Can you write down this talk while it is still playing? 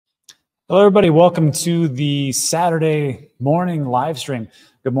Hello, everybody. Welcome to the Saturday morning live stream.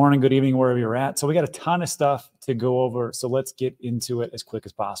 Good morning, good evening, wherever you're at. So we got a ton of stuff to go over, so let's get into it as quick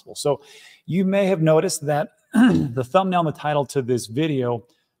as possible. So you may have noticed that the thumbnail and the title to this video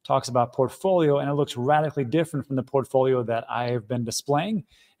talks about portfolio, and it looks radically different from the portfolio that I have been displaying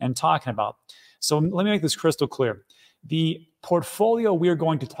and talking about. So let me make this crystal clear. The portfolio we're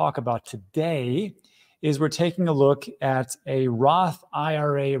going to talk about today is we're taking a look at a Roth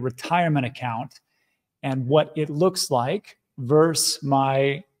IRA retirement account and what it looks like versus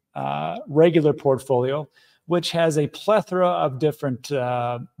my regular portfolio, which has a plethora of different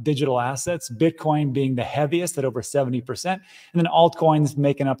digital assets, Bitcoin being the heaviest at over 70%, and then altcoins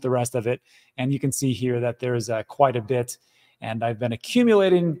making up the rest of it. And you can see here that there's quite a bit, and I've been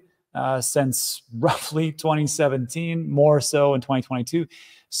accumulating since roughly 2017, more so in 2022.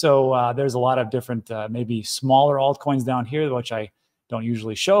 So there's a lot of different, maybe smaller altcoins down here, which I don't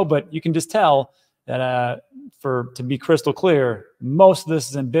usually show, but you can just tell that to be crystal clear, most of this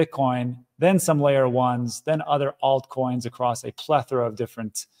is in Bitcoin, then some layer ones, then other altcoins across a plethora of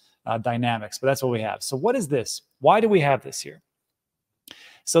different dynamics. But that's what we have. So what is this? Why do we have this here?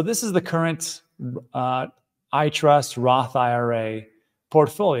 So this is the current iTrust Roth IRA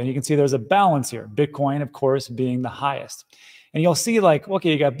portfolio. And you can see there's a balance here. Bitcoin, of course, being the highest. And you'll see like, okay,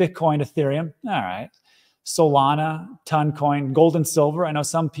 you got Bitcoin, Ethereum. All right. Solana, ton coin, gold and silver. I know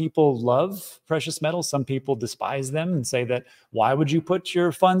some people love precious metals. Some people despise them and say that, why would you put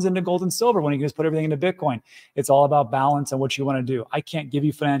your funds into gold and silver when you can just put everything into Bitcoin? It's all about balance and what you want to do. I can't give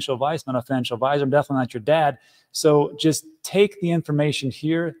you financial advice. I'm not a financial advisor. I'm definitely not your dad. So just take the information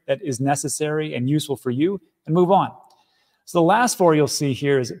here that is necessary and useful for you and move on. So the last four you'll see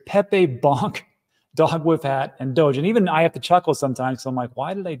here is Pepe, Bonk, Dog with Hat, and Doge. And even I have to chuckle sometimes because I'm like,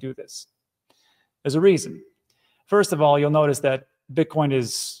 why did I do this? There's a reason. First of all, you'll notice that Bitcoin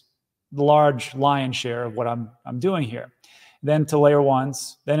is the large lion's share of what I'm doing here. Then to layer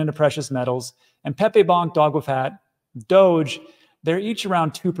ones, then into precious metals. And Pepe, Bonk, Dog with Hat, Doge, they're each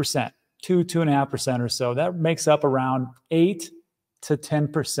around 2%, 2.5% or so. That makes up around 8 to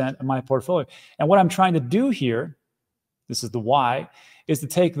 10% of my portfolio. And what I'm trying to do here, this is the why, is to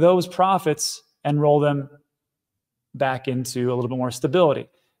take those profits and roll them back into a little bit more stability.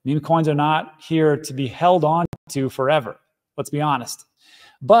 Meme coins are not here to be held on to forever. Let's be honest.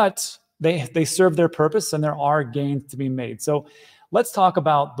 But they serve their purpose and there are gains to be made. So let's talk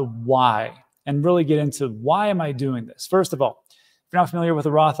about the why and really get into why am I doing this? First of all, if you're not familiar with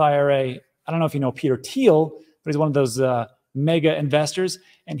the Roth IRA, I don't know if you know Peter Thiel, but he's one of those mega investors,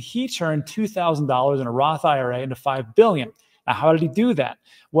 and he turned $2,000 in a Roth IRA into $5 billion. Now, how did he do that?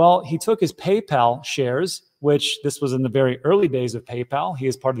 Well, he took his PayPal shares, which this was in the very early days of PayPal. He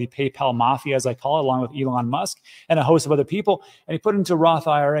is part of the PayPal mafia, as I call it, along with Elon Musk and a host of other people. And he put it into a Roth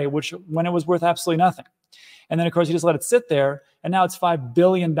IRA, which when it was worth absolutely nothing. And then, of course, he just let it sit there. And now it's $5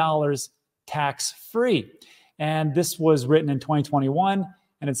 billion tax-free. And this was written in 2021.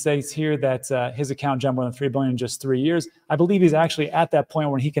 And it says here that his account jumped more than $3 billion in just 3 years. I believe he's actually at that point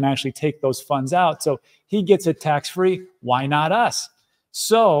where he can actually take those funds out. So he gets it tax-free. Why not us?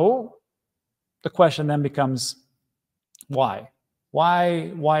 So the question then becomes, why? Why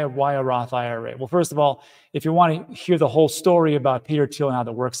a Roth IRA? Well, first of all, if you want to hear the whole story about Peter Thiel and how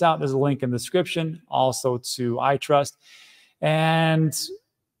that works out, there's a link in the description, also to iTrust. And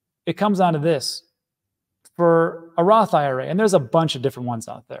it comes down to this. For a Roth IRA, and there's a bunch of different ones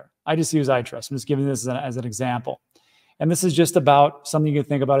out there. I just use iTrust. I'm just giving this as an example. And this is just about something you can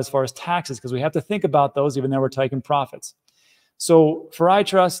think about as far as taxes, because we have to think about those even though we're taking profits. So for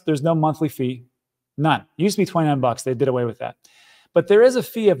iTrust, there's no monthly fee. None. It used to be 29 bucks. They did away with that. But there is a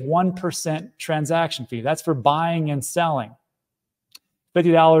fee of 1% transaction fee. That's for buying and selling.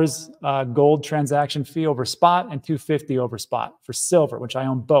 $50 gold transaction fee over spot and $250 over spot for silver, which I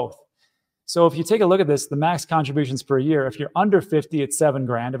own both. So if you take a look at this, the max contributions per year, if you're under 50, it's 7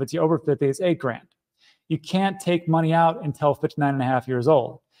 grand. If it's over 50, it's 8 grand. You can't take money out until 59 and a half years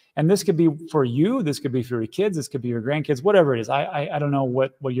old. And this could be for you. This could be for your kids. This could be your grandkids, whatever it is. I don't know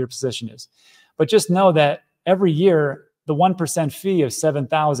what your position is. But just know that every year, the 1% fee of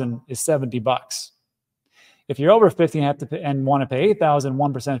 7,000 is 70 bucks. If you're over 50 and want to pay 8,000,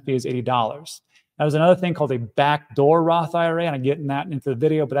 1% fee is $80. Now, there's another thing called a backdoor Roth IRA, and I'm getting that into the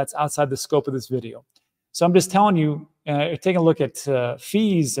video, but that's outside the scope of this video. So I'm just telling you, taking a look at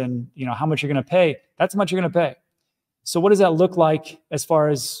fees and how much you're going to pay, that's how much you're going to pay. So what does that look like as far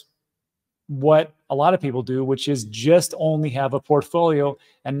as what a lot of people do, which is just only have a portfolio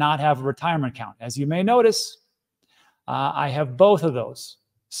and not have a retirement account? As you may notice, I have both of those.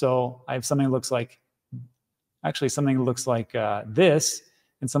 So I have something that looks like, actually something that looks like this.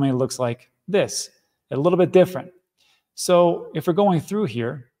 and something that looks like this, a little bit different. So if we're going through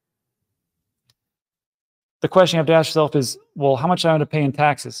here, the question you have to ask yourself is, well, how much am I going to pay in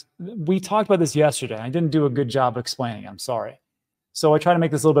taxes? We talked about this yesterday. I didn't do a good job explaining. I'm sorry. So I try to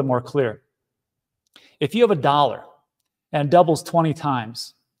make this a little bit more clear. If you have $1 and it doubles 20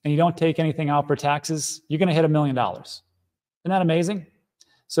 times and you don't take anything out for taxes, you're going to hit $1 million. Isn't that amazing?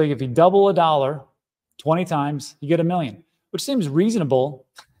 So if you double $1 20 times, you get $1 million, which seems reasonable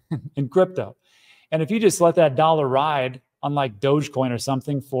in crypto. And if you just let that dollar ride on like Dogecoin or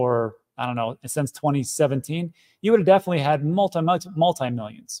something for, I don't know, since 2017, you would have definitely had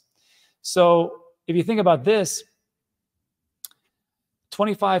multi-millions. So if you think about this,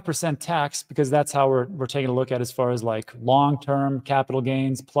 25% tax, because that's how we're taking a look at as far as like long-term capital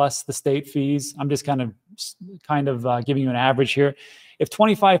gains plus the state fees. I'm just kind of giving you an average here. If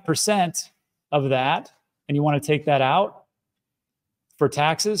 25% of that, and you want to take that out for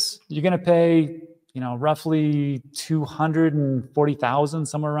taxes, you're going to pay, roughly 240,000,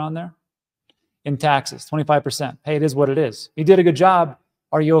 somewhere around there in taxes, 25%. Hey, it is what it is. You did a good job.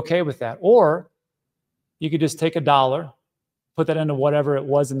 Are you okay with that? Or you could just take $1, put that into whatever it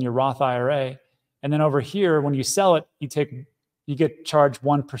was in your Roth IRA. And then over here, when you sell it, you get charged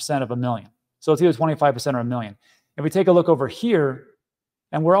 1% of $1 million. So it's either 25% or $1 million. If we take a look over here,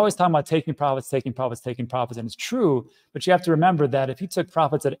 and we're always talking about taking profits, and it's true, but you have to remember that if you took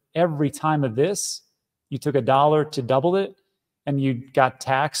profits at every time of this, you took $1 to double it, and you got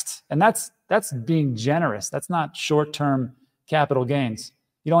taxed, and that's being generous. That's not short-term capital gains.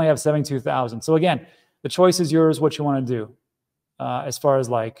 You'd only have 72,000. So again, the choice is yours, what you want to do. As far as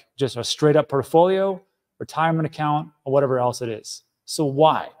like just a straight up portfolio, retirement account, or whatever else it is. So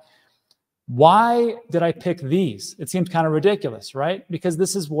why? Why did I pick these? It seems kind of ridiculous, right? Because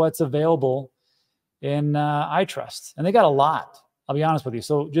this is what's available in iTrust. And they got a lot, I'll be honest with you.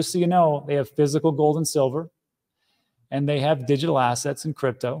 So just so you know, they have physical gold and silver, and they have digital assets and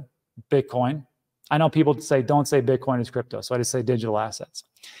crypto, Bitcoin. I know people say, don't say Bitcoin is crypto, so I just say digital assets.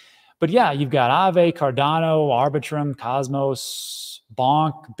 But yeah, you've got Aave, Cardano, Arbitrum, Cosmos,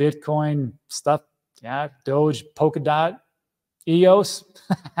 Bonk, Bitcoin, stuff. Yeah, Doge, Polkadot, EOS.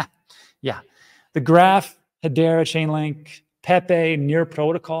 Yeah, the Graph, Hedera, Chainlink, Pepe, Near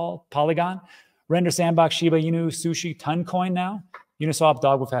Protocol, Polygon, Render, Sandbox, Shiba Inu, Sushi, Toncoin now, Uniswap,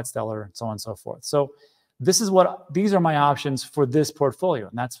 Dogwoof, Stellar, and so on and so forth. So these are my options for this portfolio,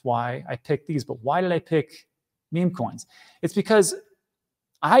 and that's why I picked these. But why did I pick meme coins? It's because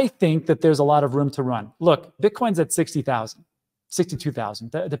I think that there's a lot of room to run. Look, Bitcoin's at 60,000, 62,000,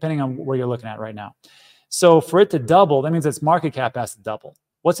 depending on where you're looking at right now. So for it to double, that means its market cap has to double.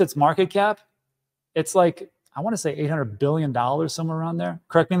 What's its market cap? It's like, I want to say $800 billion, somewhere around there.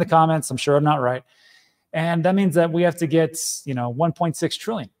 Correct me in the comments. I'm sure I'm not right. And that means that we have to get, 1.6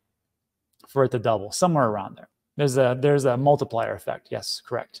 trillion for it to double, somewhere around there. There's a multiplier effect. Yes,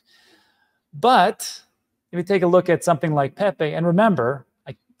 correct. But if you take a look at something like Pepe, and remember,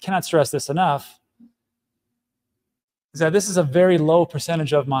 I cannot stress this enough, is that this is a very low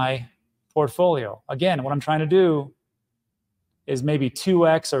percentage of my portfolio. Again, what I'm trying to do is maybe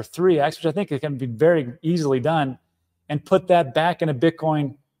 2x or 3x, which I think it can be very easily done, and put that back into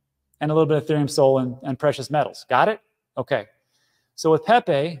Bitcoin and a little bit of Ethereum, Sol, and precious metals. Got it? Okay. So with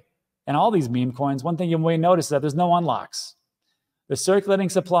Pepe and all these meme coins, one thing you may notice is that there's no unlocks. The circulating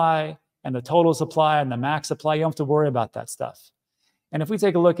supply and the total supply and the max supply, you don't have to worry about that stuff. And if we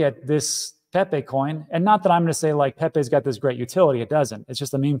take a look at this Pepe coin, and not that I'm going to say like Pepe's got this great utility, it doesn't. It's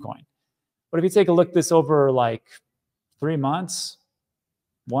just a meme coin. But if you take a look at this over like 3 months,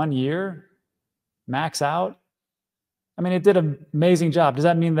 1 year, max out, I mean, it did an amazing job. Does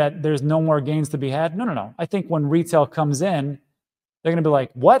that mean that there's no more gains to be had? No, no, no. I think when retail comes in, they're going to be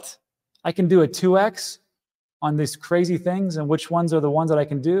like, what? I can do a 2x on these crazy things, and which ones are the ones that I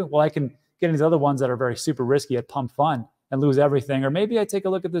can do? Well, I can get into these other ones that are very super risky at pump fun and lose everything. Or maybe I take a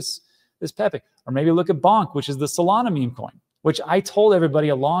look at this Pepe, or maybe look at Bonk, which is the Solana meme coin, which I told everybody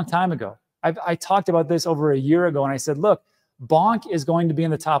a long time ago. I talked about this over a year ago, and I said, look, Bonk is going to be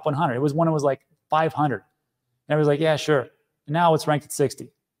in the top 100. It was when it was like 500. And I was like, yeah, sure. And now it's ranked at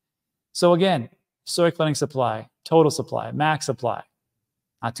 60. So again, circulating supply, total supply, max supply.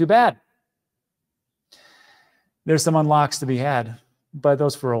 Not too bad. There's some unlocks to be had, but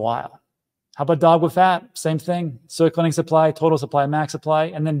those for a while. How about Dog with Fat? Same thing. Circulating supply, total supply, max supply.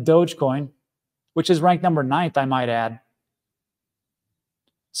 And then Dogecoin, which is ranked number 9th, I might add.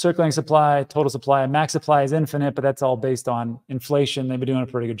 Circulating supply, total supply, max supply is infinite, but that's all based on inflation. They've been doing a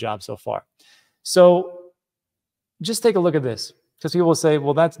pretty good job so far. So just take a look at this, because people will say,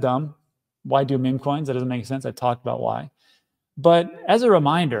 well, that's dumb. Why do meme coins? That doesn't make sense. I talked about why. But as a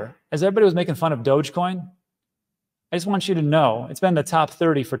reminder, as everybody was making fun of Dogecoin, I just want you to know it's been in the top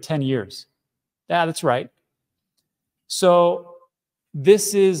 30 for 10 years. Yeah, that's right. So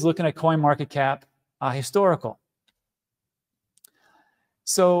this is looking at CoinMarketCap historical.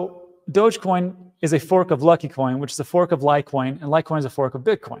 So Dogecoin is a fork of Lucky Coin, which is a fork of Litecoin, and Litecoin is a fork of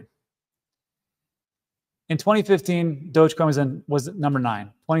Bitcoin. In 2015, Dogecoin was number 9.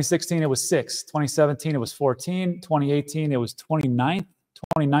 2016, it was 6. 2017, it was 14. 2018, it was 29th.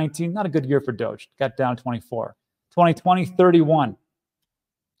 2019, not a good year for Doge. Got down 24. 2020, 31.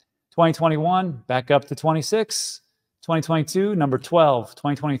 2021, back up to 26. 2022, number 12.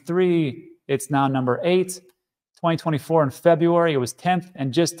 2023, it's now number 8. 2024 in February, it was 10th.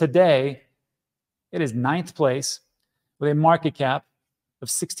 And just today, it is 9th place with a market cap of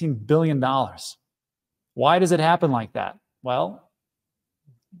 $16 billion. Why does it happen like that? Well,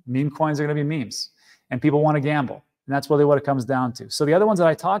 meme coins are going to be memes, and people want to gamble. And that's really what it comes down to. So the other ones that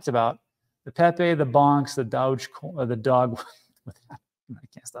I talked about, the Pepe, the Bonks, the Doge, the Dog, I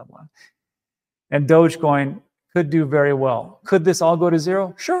can't stop laughing, and Dogecoin could do very well. Could this all go to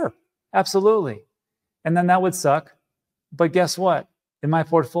zero? Sure, absolutely. And then that would suck. But guess what? In my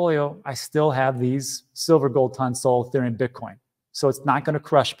portfolio, I still have these silver, gold, ton, Sol, Ethereum, Bitcoin. So it's not going to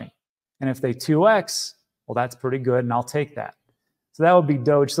crush me. And if they 2x, well, that's pretty good, and I'll take that. So that would be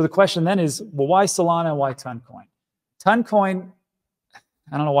Doge. So the question then is, well, why Solana and why Toncoin? Toncoin,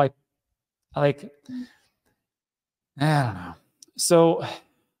 I don't know why, I don't know. So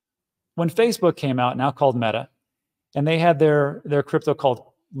when Facebook came out, now called Meta, and they had their crypto called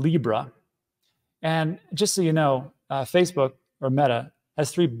Libra, and just so you know, Facebook or Meta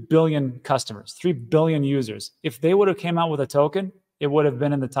has 3 billion customers, 3 billion users. If they would have came out with a token, it would have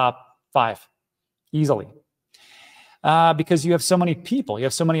been in the top 5 easily. Because you have so many people, you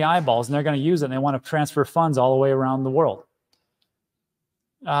have so many eyeballs, and they're going to use it, and they want to transfer funds all the way around the world.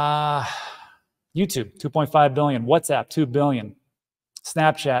 YouTube, 2.5 billion. WhatsApp, 2 billion.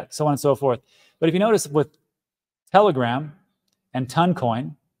 Snapchat, so on and so forth. But if you notice with Telegram and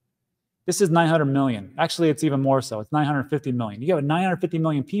Toncoin, this is 900 million. Actually, it's even more so. It's 950 million. You have 950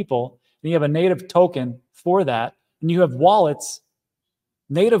 million people, and you have a native token for that, and you have wallets,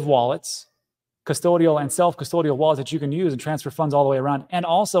 native wallets, custodial and self-custodial wallets that you can use and transfer funds all the way around. And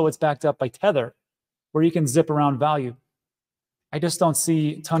also it's backed up by Tether, where you can zip around value. I just don't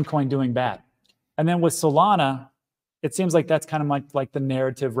see Toncoin doing bad. And then with Solana, it seems like that's kind of like the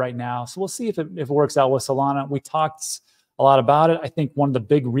narrative right now. So we'll see if it works out with Solana. We talked a lot about it. I think one of the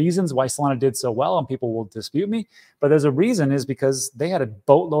big reasons why Solana did so well, and people will dispute me, but there's a reason, is because they had a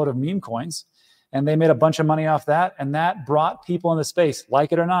boatload of meme coins and they made a bunch of money off that, and that brought people in the space.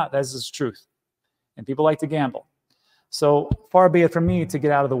 Like it or not, that's the truth. And people like to gamble. So far be it from me to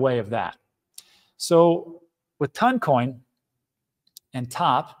get out of the way of that. So with Toncoin and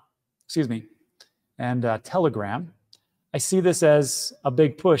Telegram, I see this as a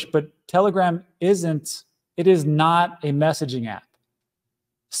big push, but Telegram is not a messaging app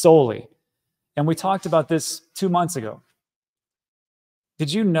solely. And we talked about this 2 months ago.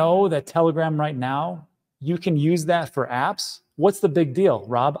 Did you know that Telegram right now, you can use that for apps? What's the big deal,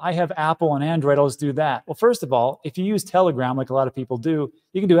 Rob? I have Apple and Android, I'll just do that. Well, first of all, if you use Telegram, like a lot of people do,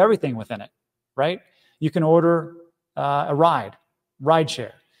 you can do everything within it, right? You can order a ride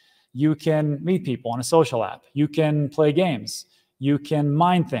share. You can meet people on a social app. You can play games. You can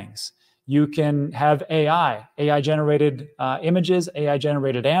mine things. You can have AI-generated images,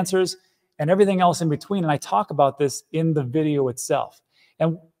 AI-generated answers, and everything else in between. And I talk about this in the video itself.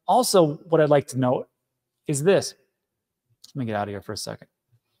 And also what I'd like to note is this. Let me get out of here for a second.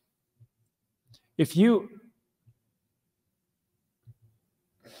 Oh,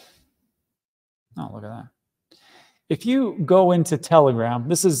 look at that. If you go into Telegram,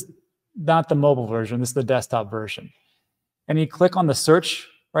 this is not the mobile version, this is the desktop version. And you click on the search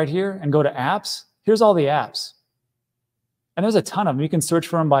right here and go to apps, here's all the apps. And there's a ton of them. You can search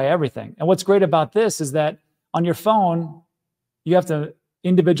for them by everything. And what's great about this is that on your phone, you have to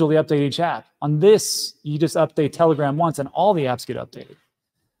individually update each app. On this, you just update Telegram once and all the apps get updated.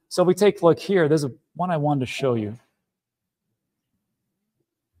 So if we take a look here, there's one I wanted to show you.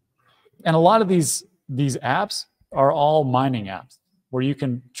 And a lot of these apps are all mining apps where you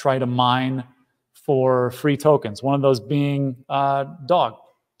can try to mine for free tokens. One of those being Dog.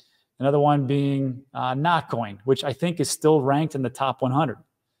 Another one being Notcoin, which I think is still ranked in the top 100.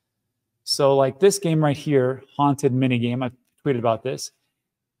 So like this game right here, Haunted Minigame, I tweeted about this.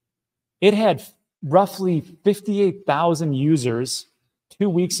 It had roughly 58,000 users 2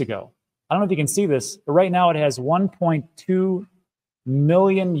 weeks ago. I don't know if you can see this, but right now it has 1.2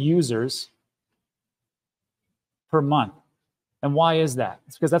 million users per month. And why is that?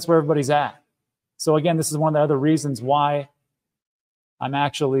 It's because that's where everybody's at. So again, this is one of the other reasons why I'm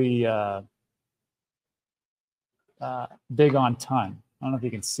actually big on ton. I don't know if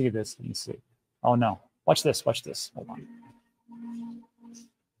you can see this. Let me see. Oh no, watch this, watch this. Hold on.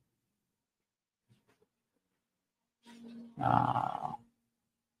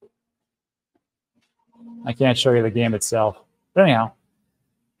 I can't show you the game itself. But anyhow,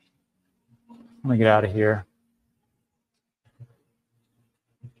 let me get out of here.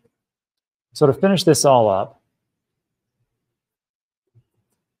 So to finish this all up,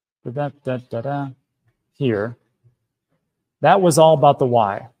 here, that was all about the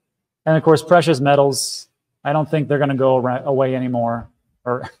why. And of course, precious metals, I don't think they're going to go away anymore,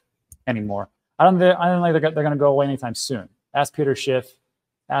 or anymore. I don't think they're going to go away anytime soon. Ask Peter Schiff,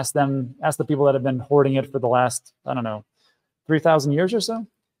 ask the people that have been hoarding it for the last, I don't know, 3,000 years or so.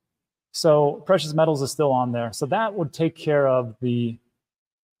 So precious metals is still on there. So that would take care of the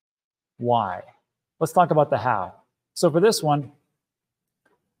why. Let's talk about the how. So for this one,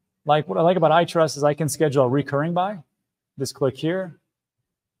 like what I like about iTrust is I can schedule a recurring buy. Just click here.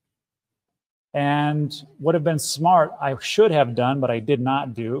 And what have been smart, I should have done, but I did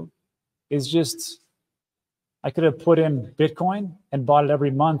not do, is just, I could have put in Bitcoin and bought it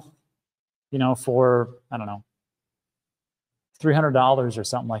every month, you know, for, I don't know, $300 or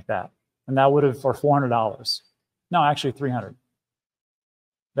something like that. And that would have, or $400. No, actually 300.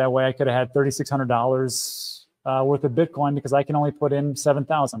 That way I could have had $3,600 worth of Bitcoin because I can only put in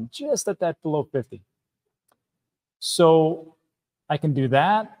 7,000, just at that below 50. So I can do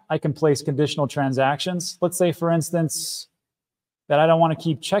that. I can place conditional transactions. Let's say, for instance, that I don't want to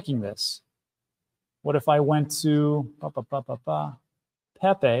keep checking this. What if I went to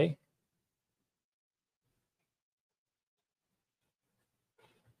Pepe,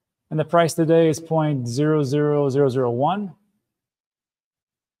 and the price today is 0.00001.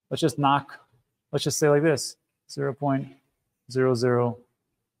 Let's just say like this,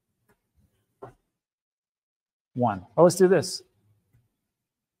 0.001. Oh, let's do this.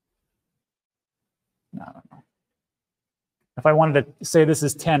 No, I don't know. If I wanted to say this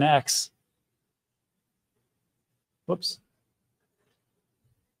is 10x, whoops,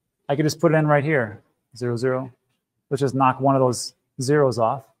 I could just put it in right here, 0, 0. Let's just knock one of those zeros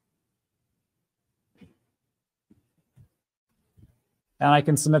off. And I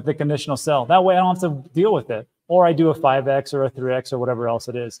can submit the conditional sell. That way I don't have to deal with it. Or I do a 5x or a 3x or whatever else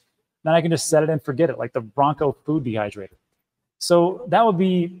it is. Then I can just set it and forget it, like the Bronco food dehydrator. So that would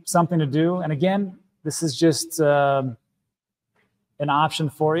be something to do. And again, this is just an option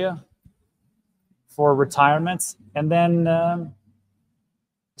for you for retirement. And then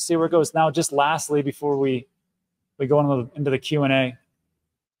see where it goes. Now, just lastly, before we go into the Q&A,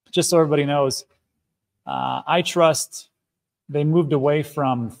 just so everybody knows, iTrust, they moved away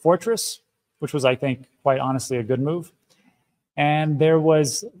from Fortress, which was, I think, quite honestly, a good move. And there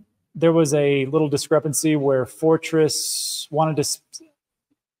was a little discrepancy where Fortress wanted to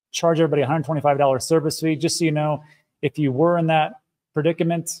charge everybody $125 service fee. Just so you know, if you were in that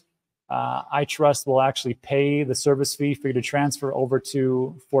predicament, iTrust will actually pay the service fee for you to transfer over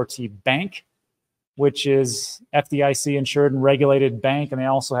to Forte Bank, which is FDIC insured and regulated bank. And they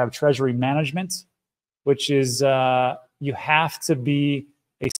also have treasury management, which is you have to be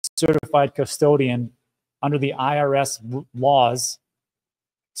a certified custodian under the IRS laws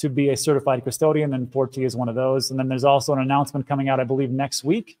to be a certified custodian, and Forte is one of those. And then there's also an announcement coming out, I believe, next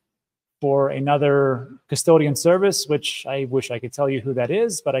week for another custodian service, which I wish I could tell you who that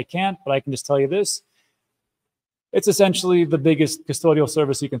is, but I can't. But I can just tell you this. It's essentially the biggest custodial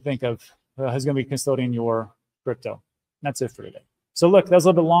service you can think of who's going to be custodying your crypto. And that's it for today. So look, that was a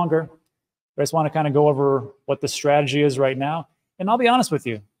little bit longer. I just want to kind of go over what the strategy is right now. And I'll be honest with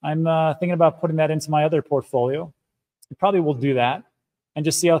you, I'm thinking about putting that into my other portfolio. I probably will do that and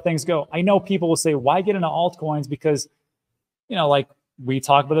just see how things go. I know people will say, why get into altcoins? Because, you know, like we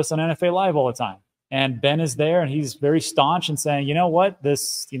talk about this on NFA Live all the time. And Ben is there and he's very staunch and saying, you know what,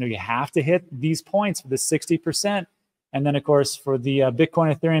 this, you know, you have to hit these points for the 60%. And then, of course, for the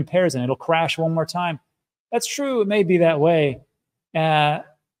Bitcoin Ethereum pairs, and it'll crash one more time. That's true. It may be that way.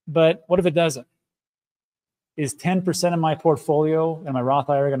 But what if it doesn't? Is 10% of my portfolio and my Roth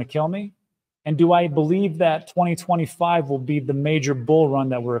IRA going to kill me? And do I believe that 2025 will be the major bull run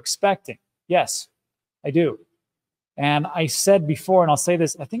that we're expecting? Yes, I do. And I said before, and I'll say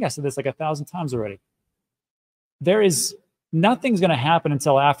this, I think I said this like 1,000 times already. There is nothing's going to happen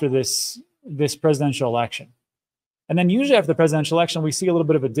until after this presidential election. And then usually after the presidential election, we see a little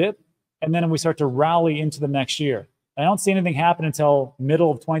bit of a dip, and then we start to rally into the next year. I don't see anything happen until middle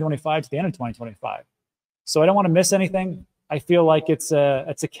of 2025 to the end of 2025. So I don't want to miss anything. I feel like it's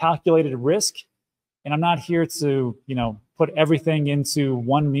a calculated risk, and I'm not here to, you know, put everything into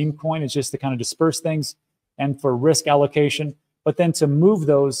one meme coin. It's just to kind of disperse things and for risk allocation, but then to move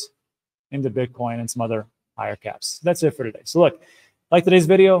those into Bitcoin and some other higher caps. That's it for today. So look, like today's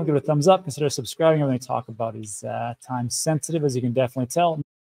video, give it a thumbs up, consider subscribing. Everything I talk about is time sensitive, as you can definitely tell.